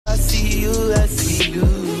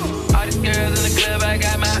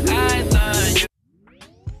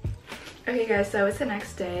guys, so it's the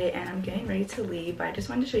next day and I'm getting ready to leave, but I just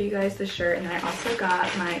wanted to show you guys the shirt, and then I also got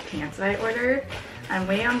my pants that I ordered. I'm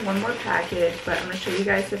waiting on one more package, but I'm going to show you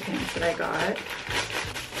guys the pants that I got.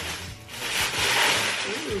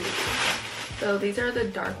 Ooh. So these are the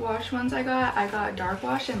dark wash ones I got. I got dark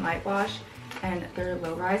wash and light wash, and they're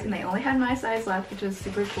low rise, and they only had my size left, which is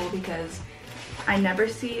super cool because I never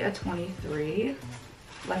see a 23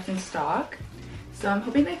 left in stock. So I'm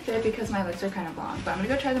hoping they fit because my legs are kind of long. But I'm gonna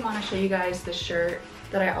go try them on and show you guys the shirt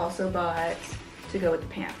that I also bought to go with the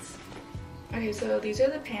pants. Okay, so these are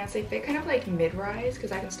the pants. They fit kind of like mid-rise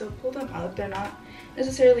because I can still pull them up. They're not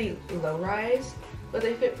necessarily low-rise, but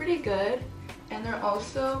they fit pretty good. And they're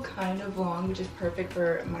also kind of long, which is perfect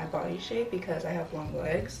for my body shape because I have long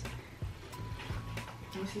legs.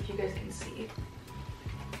 Let me see if you guys can see.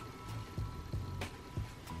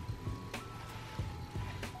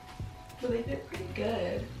 So they fit pretty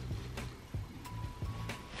good.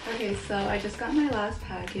 Okay, so I just got my last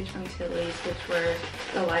package from Tilly's, which were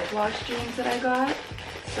the light wash jeans that I got.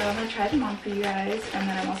 So I'm gonna try them on for you guys, and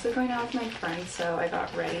then I'm also going out with my friends, so I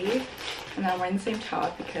got ready. And then I'm wearing the same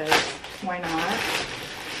top because why not?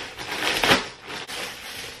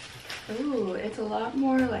 Ooh, it's a lot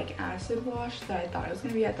more like acid wash than I thought it was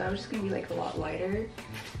gonna be. I thought it was just gonna be like a lot lighter,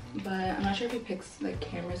 but I'm not sure if it picks, the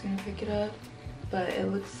camera's gonna pick it up. But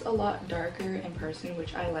it looks a lot darker in person,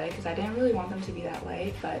 which I like because I didn't really want them to be that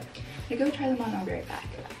light. But I'm gonna go try them on. I'll be right back.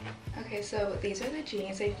 Okay, so these are the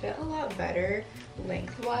jeans. They fit a lot better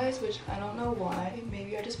lengthwise, which I don't know why.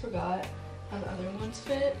 Maybe I just forgot how the other ones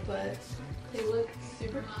fit, but they look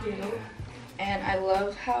super cute. And I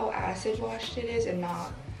love how acid washed it is and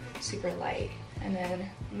not super light. And then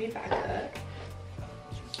let me back up.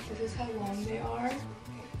 This is how long they are.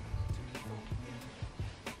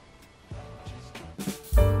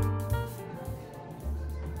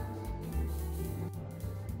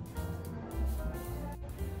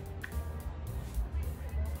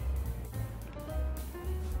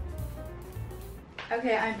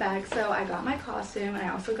 Okay, I'm back. So I got my costume and I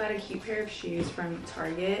also got a cute pair of shoes from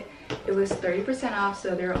Target. It was 30% off,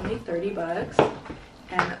 so they're only 30 bucks.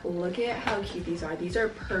 And look at how cute these are. These are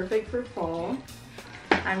perfect for fall.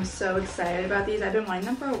 I'm so excited about these. I've been wanting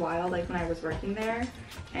them for a while, like when I was working there,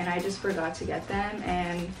 and I just forgot to get them.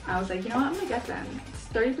 And I was like, you know what, I'm gonna get them. It's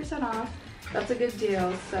 30% off. That's a good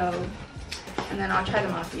deal. So, and then I'll try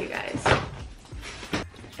them on for you guys.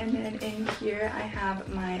 And then in here I have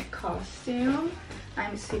my costume.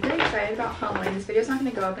 I'm super excited about Halloween. This video's not going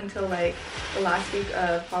to go up until like the last week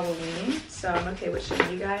of Halloween, so I'm okay with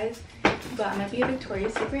showing you guys. But I'm going to be a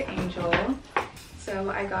Victoria's Secret angel. So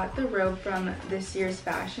I got the robe from this year's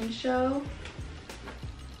fashion show.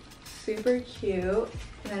 Super cute.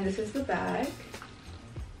 And then this is the bag.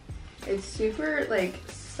 It's super like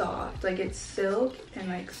soft, like it's silk and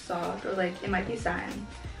like soft, or like it might be satin,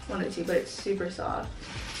 one of the two, but it's super soft.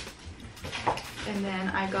 And then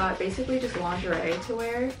I got basically just lingerie to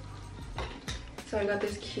wear. So I got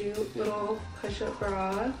this cute little push-up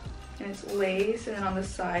bra, and it's lace, and then on the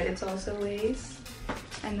side it's also lace.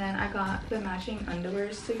 And then I got the matching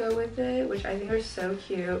underwears to go with it, which I think are so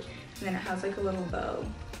cute. And then it has like a little bow.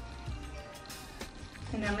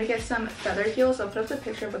 And then I'm gonna get some feather heels. I'll put up the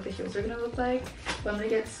picture of what the heels are gonna look like. But I'm gonna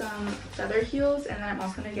get some feather heels, and then I'm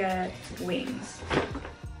also gonna get wings.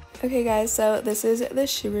 Okay guys, so this is the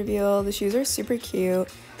shoe reveal. The shoes are super cute.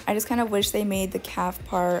 I just kind of wish they made the calf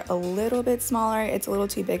part a little bit smaller. It's a little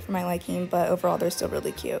too big for my liking, but overall they're still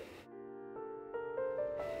really cute.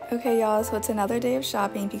 Okay y'all, so it's another day of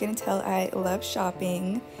shopping. If you couldn't tell, I love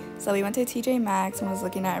shopping. So we went to TJ Maxx and was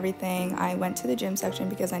looking at everything. I went to the gym section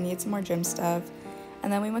because I needed some more gym stuff.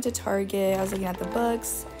 And then we went to Target. I was looking at the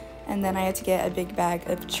books. And then I had to get a big bag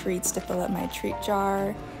of treats to fill up my treat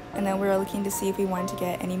jar. And then we were looking to see if we wanted to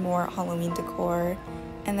get any more Halloween decor.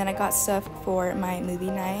 And then I got stuff for my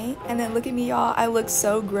movie night. And then look at me, y'all. I look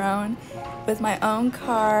so grown with my own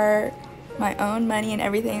car, my own money and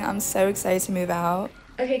everything. I'm so excited to move out.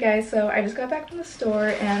 Okay guys, so I just got back from the store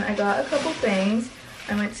and I got a couple things.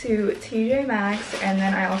 I went to TJ Maxx and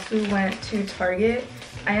then I also went to Target.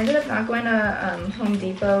 I ended up not going to Home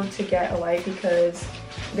Depot to get a light because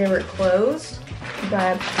they were closed.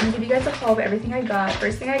 But I'm gonna give you guys a haul of everything I got.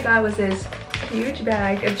 First thing I got was this huge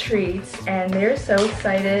bag of treats, and they're so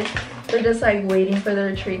excited. They're just like waiting for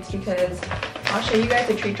their treats because I'll show you guys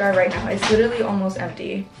the treat jar right now. It's literally almost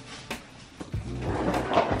empty.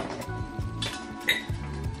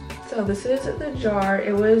 So this is the jar.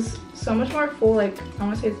 It was so much more full, like I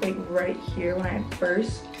want to say it's like right here when I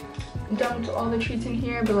first dumped all the treats in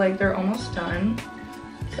here, but like they're almost done.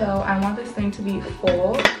 So I want this thing to be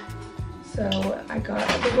full. So So I got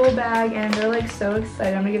a big old bag and they're like so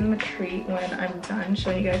excited. I'm gonna give them a treat when I'm done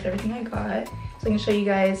showing you guys everything I got. So I can show you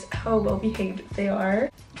guys how well behaved they are.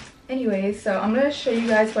 Anyways, so I'm gonna show you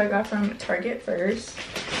guys what I got from Target first.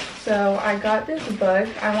 So I got this book.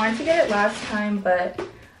 I wanted to get it last time, but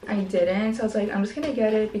I didn't. So I was like, I'm just gonna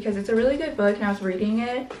get it because it's a really good book, and I was reading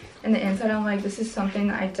it, and the inside I'm like, this is something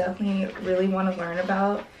that I definitely really want to learn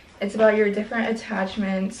about. It's about your different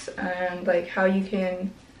attachments and like how you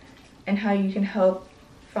can help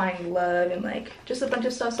find love and like just a bunch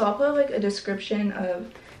of stuff. So I'll put like a description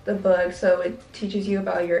of the book. So it teaches you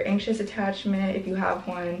about your anxious attachment if you have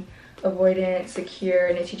one, avoidant, secure,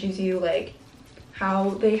 and it teaches you like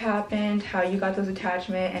how they happened, how you got those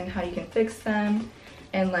attachments, and how you can fix them,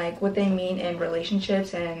 and like what they mean in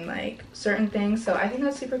relationships and like certain things. So I think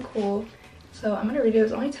that's super cool. So I'm gonna read it. It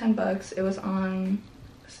was only 10 bucks. It was on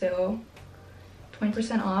sale,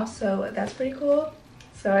 20% off, so that's pretty cool.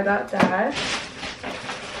 So I got that.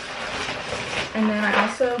 And then I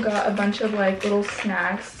also got a bunch of like little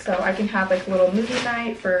snacks so I can have like a little movie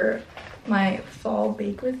night for my fall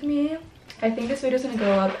bake with me. I think this video is gonna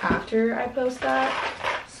go up after I post that.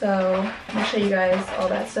 So I'm gonna show you guys all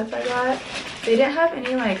that stuff I got. They didn't have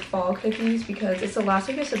any like fall cookies because it's the last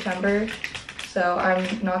week of September, so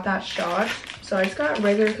I'm not that shocked. So I just got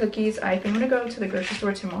regular cookies. I think I'm gonna go to the grocery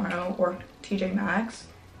store tomorrow, or TJ Maxx,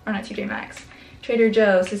 or not TJ Maxx, Trader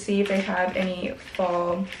Joe's, to see if they have any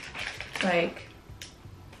fall like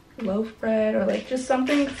loaf bread or like just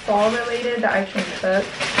something fall related that I can cook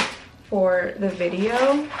for the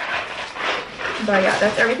video. But yeah,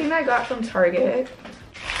 that's everything that I got from Target.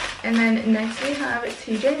 And then next we have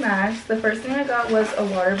TJ Maxx. The first thing I got was a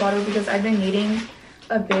water bottle because I've been needing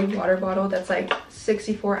a big water bottle that's like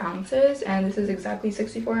 64 ounces, and this is exactly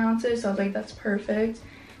 64 ounces, so I was like, that's perfect.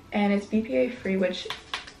 And it's BPA free, which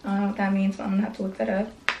I don't know what that means, so I'm gonna have to look that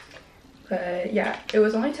up. But yeah, it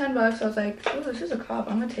was only 10 bucks, so I was like, oh, this is a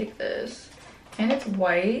cup, I'm gonna take this. And it's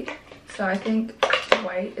white, so I think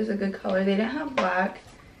white is a good color. They didn't have black.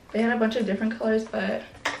 They had a bunch of different colors, but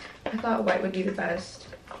I thought white would be the best.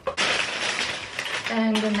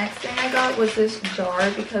 And the next thing I got was this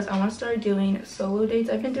jar because I want to start doing solo dates.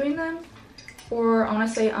 I've been doing them for, I want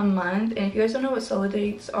to say, a month. And if you guys don't know what solo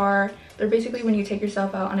dates are, they're basically when you take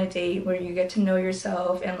yourself out on a date where you get to know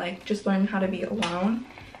yourself and like just learn how to be alone.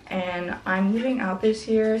 And I'm moving out this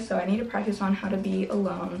year, so I need to practice on how to be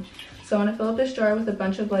alone. So I'm gonna fill up this jar with a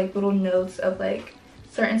bunch of like little notes of like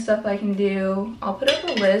certain stuff I can do. I'll put up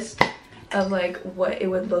a list of like what it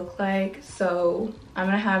would look like. So I'm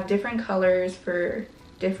gonna have different colors for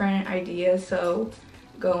different ideas. So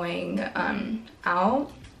going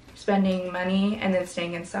out, spending money, and then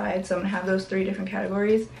staying inside. So I'm gonna have those 3 different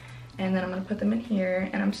categories, and then I'm gonna put them in here.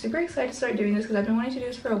 And I'm super excited to start doing this because I've been wanting to do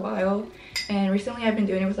this for a while, and recently I've been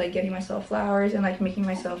doing it with like getting myself flowers and like making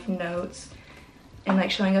myself notes and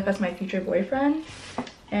like showing up as my future boyfriend.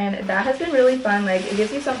 And that has been really fun. Like, it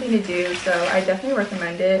gives you something to do, so I definitely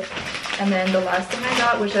recommend it. And then the last thing I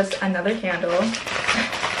got was just another candle.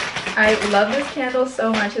 I love this candle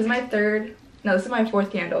so much. This is my this is my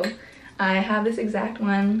 4th candle. I have this exact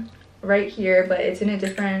one right here, but it's in a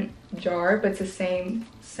different jar, but it's the same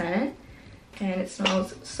scent, and it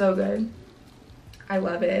smells so good. I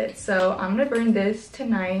love it. So I'm gonna burn this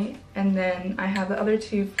tonight, and then I have the other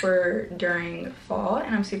 2 for during fall,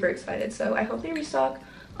 and I'm super excited. So I hope they restock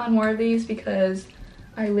on more of these because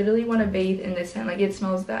I literally want to bathe in this scent. Like, it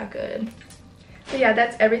smells that good. So yeah,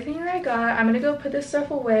 that's everything that I got. I'm gonna go put this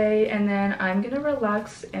stuff away, and then I'm gonna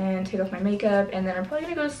relax and take off my makeup, and then I'm probably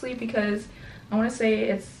gonna go to sleep because I want to say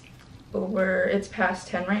it's past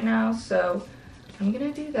 10 right now. So I'm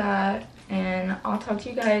gonna do that, and I'll talk to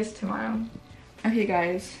you guys tomorrow. Okay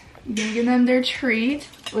guys, I'm gonna give them their treat.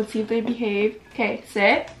 Let's see if they behave. Okay,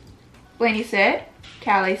 sit. Blaney, sit.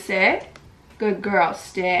 Callie, sit. Good girl,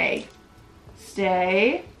 stay.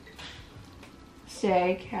 Stay.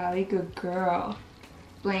 Stay, Callie, good girl.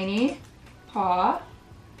 Blaney, paw.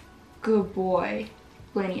 Good boy.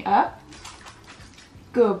 Blaney, up.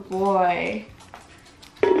 Good boy.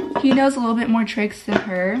 He knows a little bit more tricks than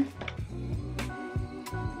her.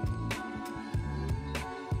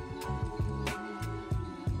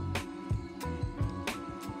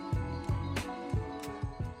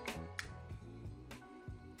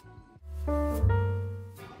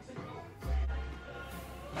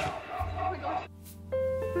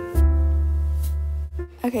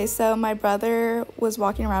 Okay, so my brother was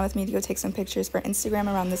walking around with me to go take some pictures for Instagram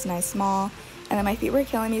around this nice mall, and then my feet were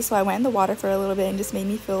killing me, so I went in the water for a little bit and just made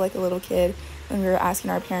me feel like a little kid when we were asking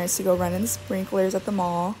our parents to go run in the sprinklers at the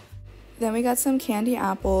mall. Then we got some candy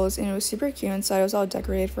apples, and it was super cute inside. It was all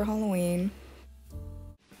decorated for Halloween.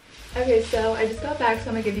 Okay, so I just got back, so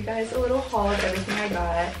I'm gonna give you guys a little haul of everything I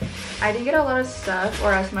got. I didn't get a lot of stuff,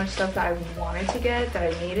 or as much stuff that I wanted to get,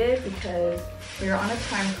 that I needed, because we were on a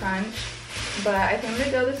time crunch. But I think I'm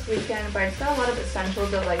gonna go this weekend, but I just got a lot of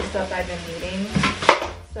essentials of like stuff that I've been needing.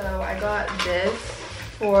 So I got this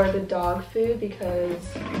for the dog food because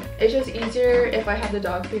it's just easier if I have the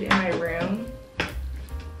dog food in my room.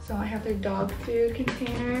 So I have their dog food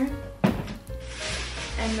container.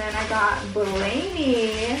 And then I got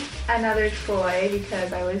Blaney another toy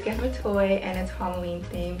because I always get him a toy, and it's Halloween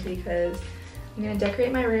themed because I'm gonna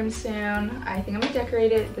decorate my room soon. I think I'm gonna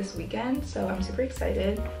decorate it this weekend, so I'm super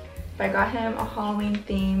excited. But I got him a Halloween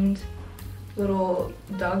themed little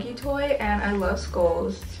doggy toy, and I love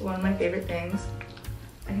skulls. It's one of my favorite things.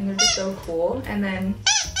 I think they're just so cool. And then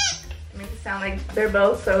it makes it sound like they're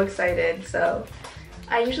both so excited. So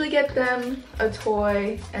I usually get them a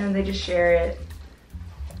toy and then they just share it.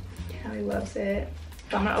 Callie loves it.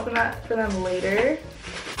 So I'm gonna open that for them later.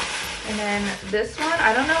 And then this one,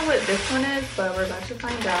 I don't know what this one is, but we're about to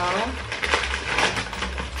find out.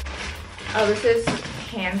 Oh, this is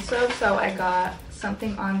hand soap. So I got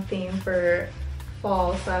something on theme for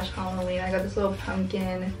fall / Halloween. I got this little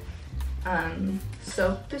pumpkin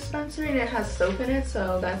soap dispenser, and it has soap in it,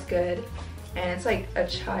 so that's good. And it's like a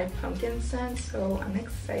chai pumpkin scent, so I'm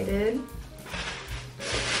excited.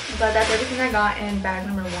 But that's everything I got in bag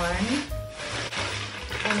number 1.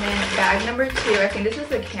 And then bag number 2, I think this is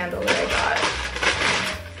the candle that I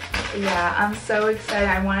got. Yeah, I'm so excited.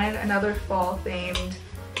 I wanted another fall themed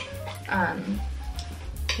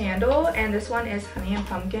candle, and this one is honey and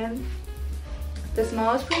pumpkin. The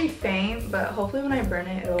smell is pretty faint, but hopefully when I burn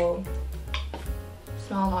it, it'll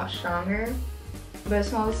smell a lot stronger. But it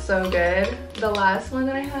smells so good. The last one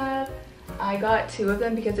that I had, I got 2 of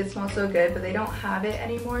them because it smells so good, but they don't have it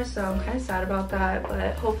anymore, so I'm kind of sad about that.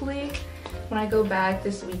 But hopefully when I go back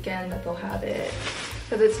this weekend that they'll have it,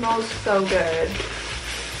 because it smells so good.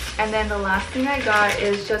 And then the last thing I got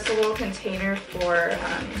is just a little container for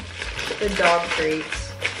the dog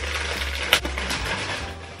treats.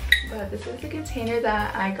 But this is the container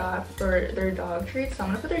that I got for their dog treats. So I'm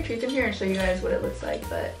gonna put their treats in here and show you guys what it looks like.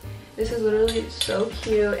 But this is literally so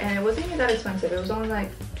cute, and it wasn't even that expensive. It was only like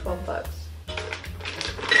 12 bucks.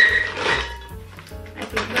 I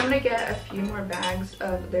think I'm gonna get a few more bags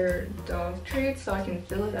of their dog treats so I can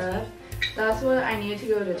fill it up. That's what I needed to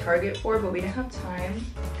go to Target for, but we didn't have time.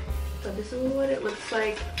 But this is what it looks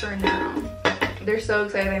like for now. They're so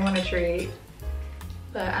excited they want a treat.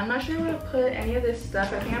 But I'm not sure where to put any of this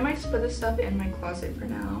stuff. I think I might just put this stuff in my closet for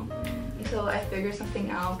now until I figure something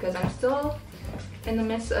out, because I'm still in the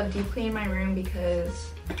midst of deep cleaning my room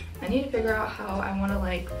because I need to figure out how I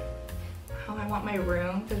want my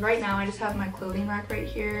room. Because right now I just have my clothing rack right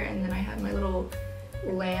here, and then I have my little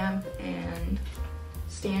lamp and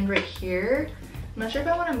stand right here. I'm not sure if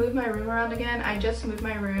I want to move my room around again. I just moved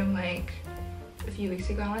my room like a few weeks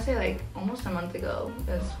ago. I want to say like almost a month ago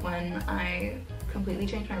is when I completely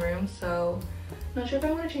changed my room, so I'm not sure if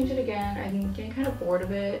I want to change it again. I'm getting kind of bored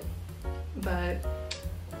of it, but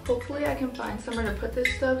hopefully I can find somewhere to put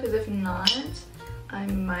this stuff, because if not, I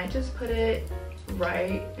might just put it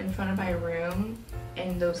right in front of my room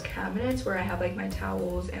in those cabinets where I have like my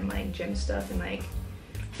towels and like gym stuff and like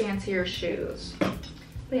fancier shoes.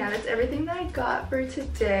 But yeah, that's everything that I got for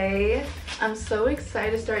today. I'm so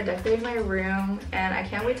excited to start decorating my room, and I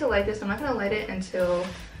can't wait to light this. I'm not gonna light it until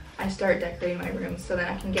I start decorating my room, so then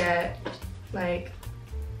I can get like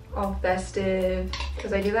all festive,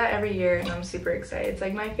 because I do that every year and I'm super excited. It's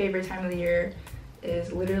like my favorite time of the year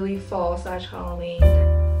is literally fall / Halloween.